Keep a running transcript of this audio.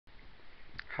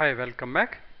Hi, welcome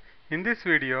back. In this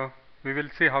video, we will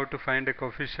see how to find a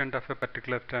coefficient of a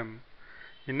particular term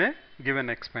in a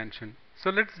given expansion. So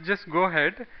let's just go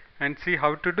ahead and see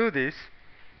how to do this.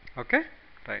 Okay,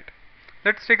 right.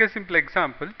 Let's take a simple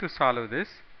example to solve this.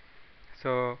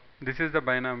 So this is the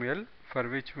binomial for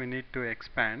which we need to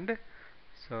expand.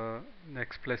 So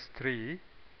x plus 3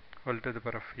 whole to the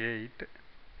power of 8,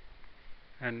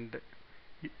 and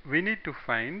we need to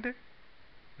find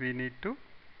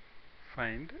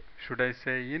should I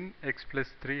say, in x plus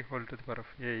 3 whole to the power of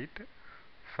 8,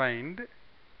 find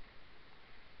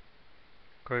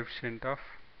coefficient of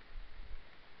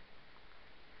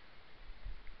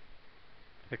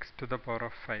x to the power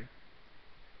of 5.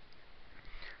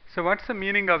 So what's the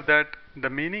meaning of that? The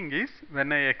meaning is,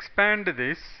 when I expand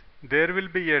this, there will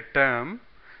be a term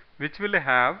which will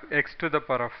have x to the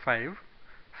power of 5.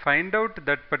 Find out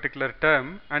that particular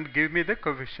term and give me the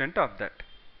coefficient of that.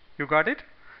 You got it?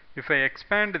 If I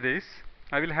expand this,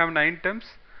 I will have 9 terms.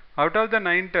 Out of the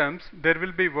 9 terms, there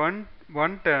will be one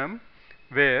term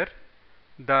where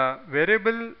the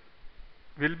variable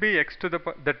will be x to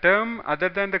the term other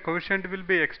than the coefficient will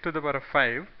be x to the power of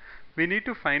 5. We need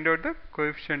to find out the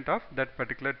coefficient of that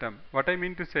particular term. What I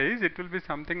mean to say is, it will be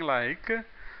something like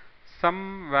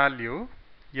some value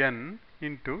n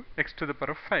into x to the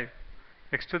power of 5.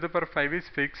 X to the power of 5 is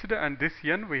fixed, and this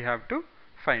n we have to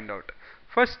find out.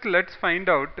 First, let's find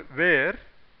out where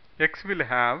x will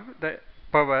have the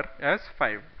power as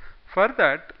 5. For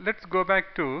that, let's go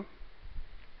back to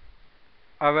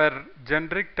our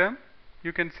generic term.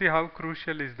 You can see how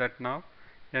crucial is that now.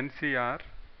 NCR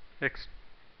x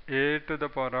a to the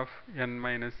power of n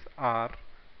minus r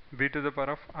b to the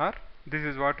power of r. This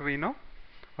is what we know.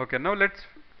 Okay, now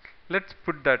let's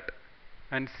put that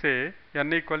and say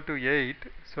n equal to 8.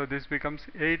 So this becomes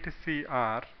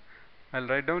 8CR. I'll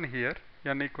write down here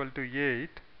n equal to 8,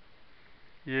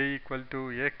 a equal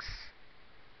to x,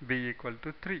 b equal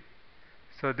to 3.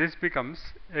 So this becomes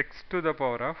x to the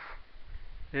power of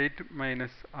 8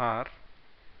 minus r,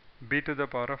 b to the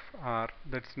power of r,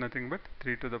 that's nothing but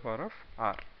 3 to the power of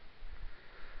r.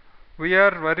 We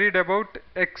are worried about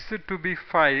x to be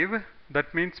 5.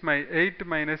 That means my 8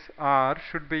 minus r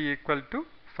should be equal to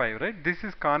 5, right? This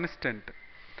is constant.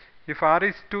 If r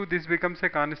is 2, this becomes a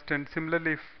constant.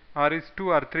 Similarly, if r is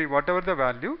 2 or 3, whatever the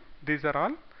value, these are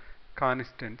all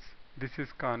constants. This is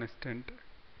constant.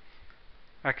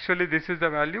 Actually, this is the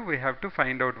value we have to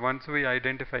find out once we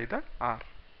identify the r.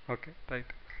 Okay, right.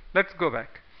 Let's go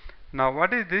back. Now,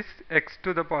 what is this? X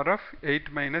to the power of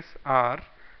 8 minus r,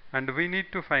 and we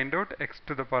need to find out x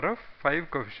to the power of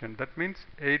 5 coefficient. That means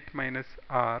 8 minus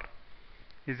r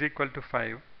is equal to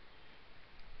 5.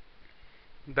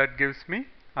 That gives me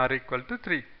r equal to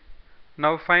 3.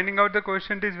 Now, finding out the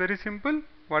coefficient is very simple.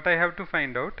 What I have to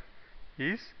find out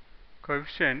is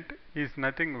coefficient is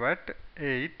nothing but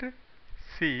 8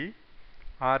 c,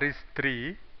 r is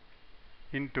 3,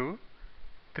 into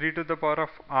 3 to the power of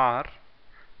r,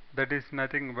 that is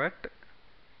nothing but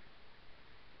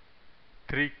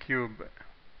 3 cube.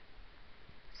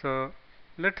 So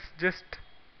let's just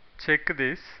check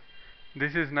this.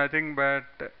 This is nothing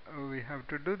but we have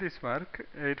to do this work.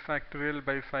 8 factorial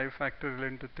by 5 factorial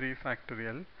into 3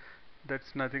 factorial,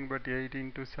 that's nothing but 8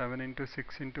 into 7 into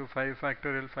 6 into 5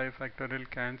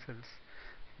 factorial cancels.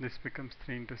 This becomes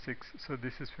 3 into 6. So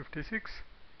this is 56.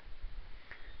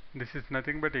 This is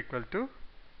nothing but equal to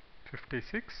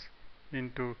 56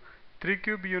 into 3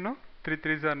 cube, 3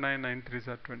 3s are 9, 9 3s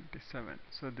are 27.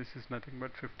 So this is nothing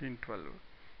but 1512.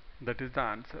 That is the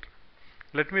answer.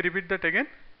 Let me repeat that again.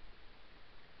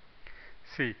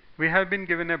 See, we have been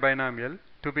given a binomial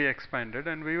to be expanded,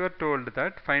 and we were told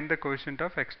that find the coefficient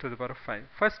of x to the power of 5.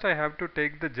 First, I have to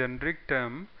take the generic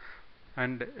term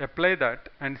and apply that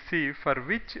and see for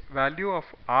which value of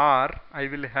r I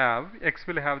will have, x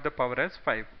will have the power as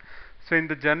 5. So in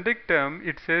the generic term,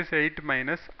 it says 8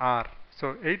 minus r.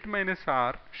 So 8 minus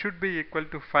r should be equal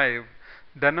to 5.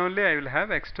 Then only I will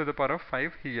have x to the power of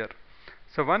 5 here.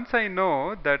 So once I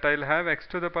know that I will have x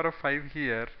to the power of 5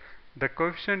 here, the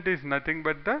coefficient is nothing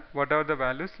but the whatever the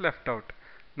values left out.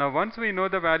 Now once we know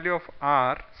the value of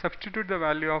r, substitute the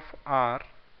value of r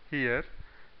here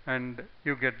and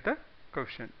you get the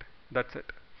coefficient. That's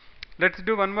it. Let's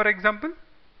do one more example.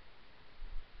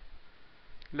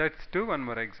 Let's do one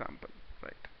more example.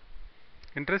 Right.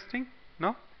 Interesting?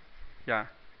 No? Yeah.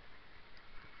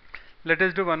 Let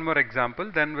us do one more example,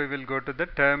 then we will go to the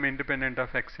term independent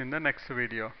of x in the next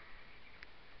video.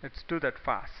 Let's do that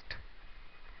fast.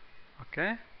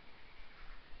 Okay.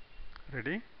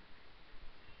 Ready?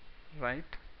 Right.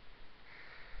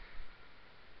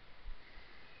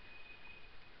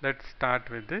 Let's start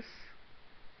with this.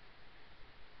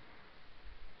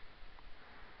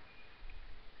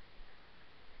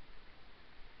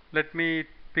 let me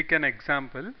pick an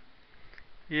example.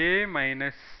 A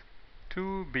minus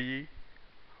 2b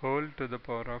whole to the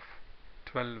power of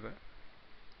 12.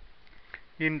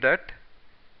 In that,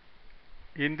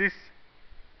 in this,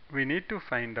 we need to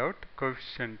find out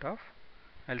coefficient of,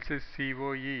 I'll say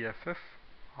COEFF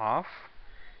of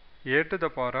a to the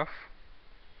power of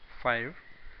 5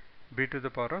 b to the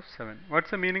power of 7.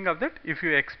 What's the meaning of that? If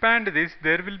you expand this,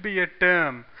 there will be a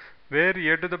term where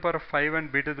a to the power of 5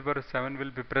 and b to the power of 7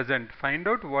 will be present. Find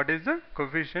out what is the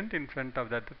coefficient in front of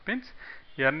that. That means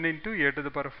n into a to the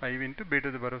power of 5 into b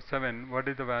to the power of 7. What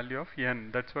is the value of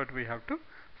n? That's what we have to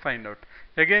find out.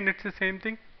 Again, it's the same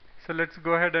thing. So let's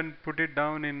go ahead and put it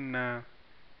down in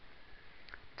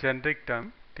generic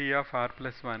term. T of r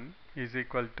plus 1 is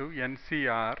equal to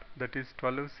NCR, that is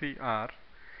 12CR,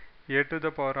 a to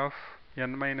the power of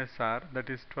n minus r, that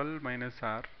is 12 minus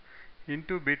r,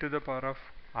 into b to the power of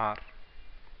r.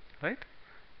 Right?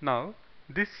 Now,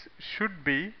 this should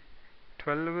be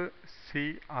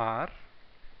 12CR.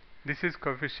 This is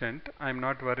coefficient. I am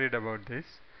not worried about this.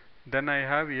 Then I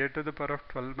have a to the power of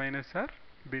 12 minus r,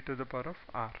 b to the power of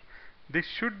r. This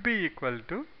should be equal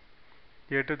to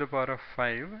a to the power of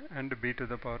 5 and b to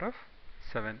the power of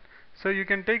 7. So you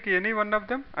can take any one of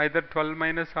them, either 12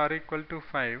 minus r equal to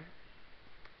 5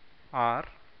 or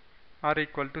r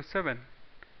equal to 7.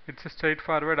 It's a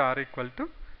straightforward r equal to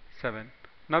 7.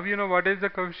 Now you know what is the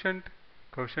coefficient.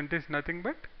 Coefficient is nothing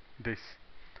but this.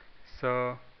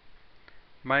 So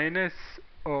minus,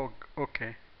 oh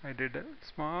okay, I did a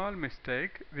small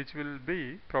mistake which will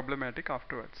be problematic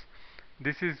afterwards.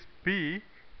 This is b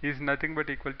is nothing but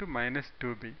equal to minus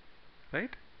 2b,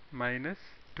 right? Minus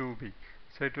 2b.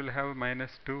 So it will have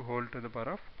minus 2 whole to the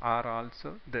power of r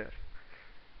also there.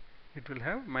 It will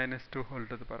have minus 2 whole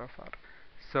to the power of r.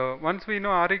 So once we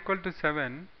know r equal to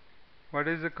 7, what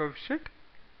is the coefficient?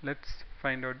 Let's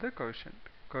find out the coefficient.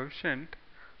 Coefficient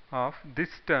of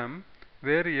this term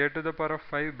where a to the power of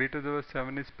 5, b to the power of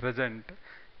 7 is present.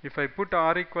 If I put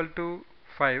r equal to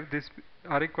 5, this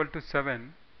r equal to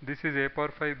 7, this is a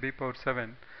power 5, b power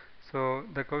 7. So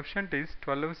the coefficient is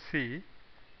 12c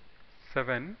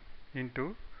 7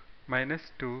 into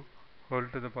minus 2 whole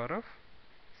to the power of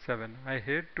 7. I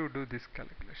hate to do these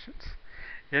calculations.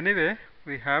 Anyway,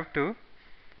 we have to.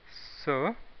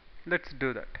 So let's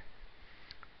do that.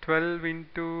 12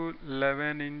 into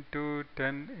 11 into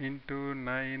 10 into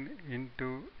 9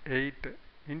 into 8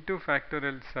 into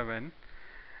factorial 7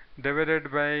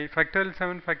 divided by factorial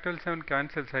 7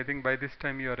 cancels. I think by this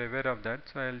time you are aware of that.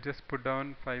 So I'll just put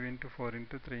down 5 into 4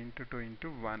 into 3 into 2 into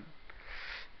 1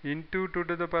 into 2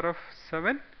 to the power of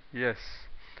 7. Yes,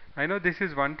 I know this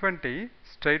is 120.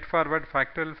 Straightforward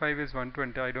factorial 5 is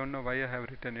 120. I don't know why I have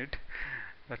written it.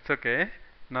 That's okay.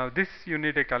 Now this you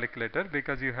need a calculator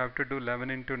because you have to do 11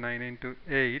 into 9 into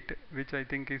 8, which I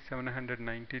think is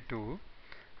 792.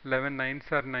 11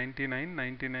 9s are 99,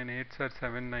 99 8s are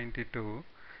 792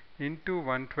 into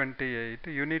 128.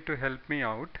 You need to help me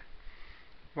out.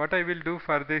 What I will do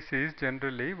for this is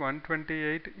generally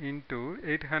 128 into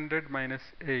 800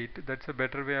 minus 8. That's a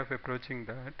better way of approaching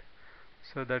that.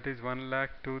 So that is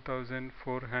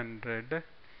 1,02,400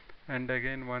 and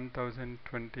again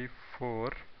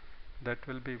 1024. That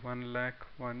will be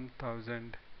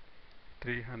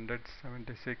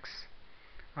 1,01,376,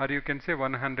 or you can say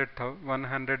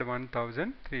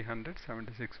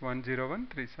 101,376,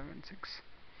 101,376,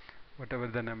 whatever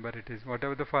the number it is,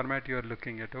 whatever the format you are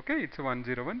looking at. Okay, it's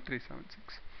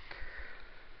 101,376.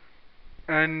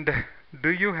 And do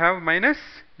you have minus?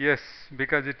 Yes,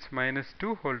 because it's minus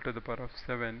 2 whole to the power of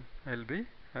 7. I'll be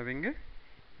having a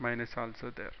minus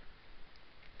also there.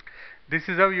 This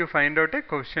is how you find out a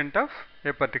coefficient of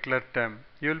a particular term.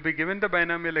 You will be given the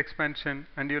binomial expansion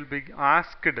and you will be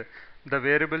asked the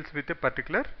variables with a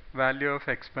particular value of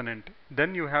exponent.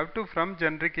 Then you have to, from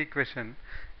generic equation,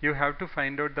 you have to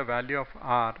find out the value of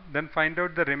r. Then find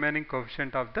out the remaining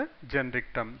coefficient of the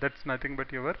generic term. That's nothing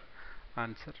but your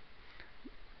answer.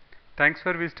 Thanks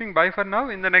for visiting. Bye for now.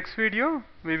 In the next video,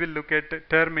 we will look at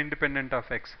term independent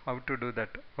of x. How to do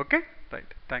that. Okay?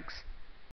 Right. Thanks.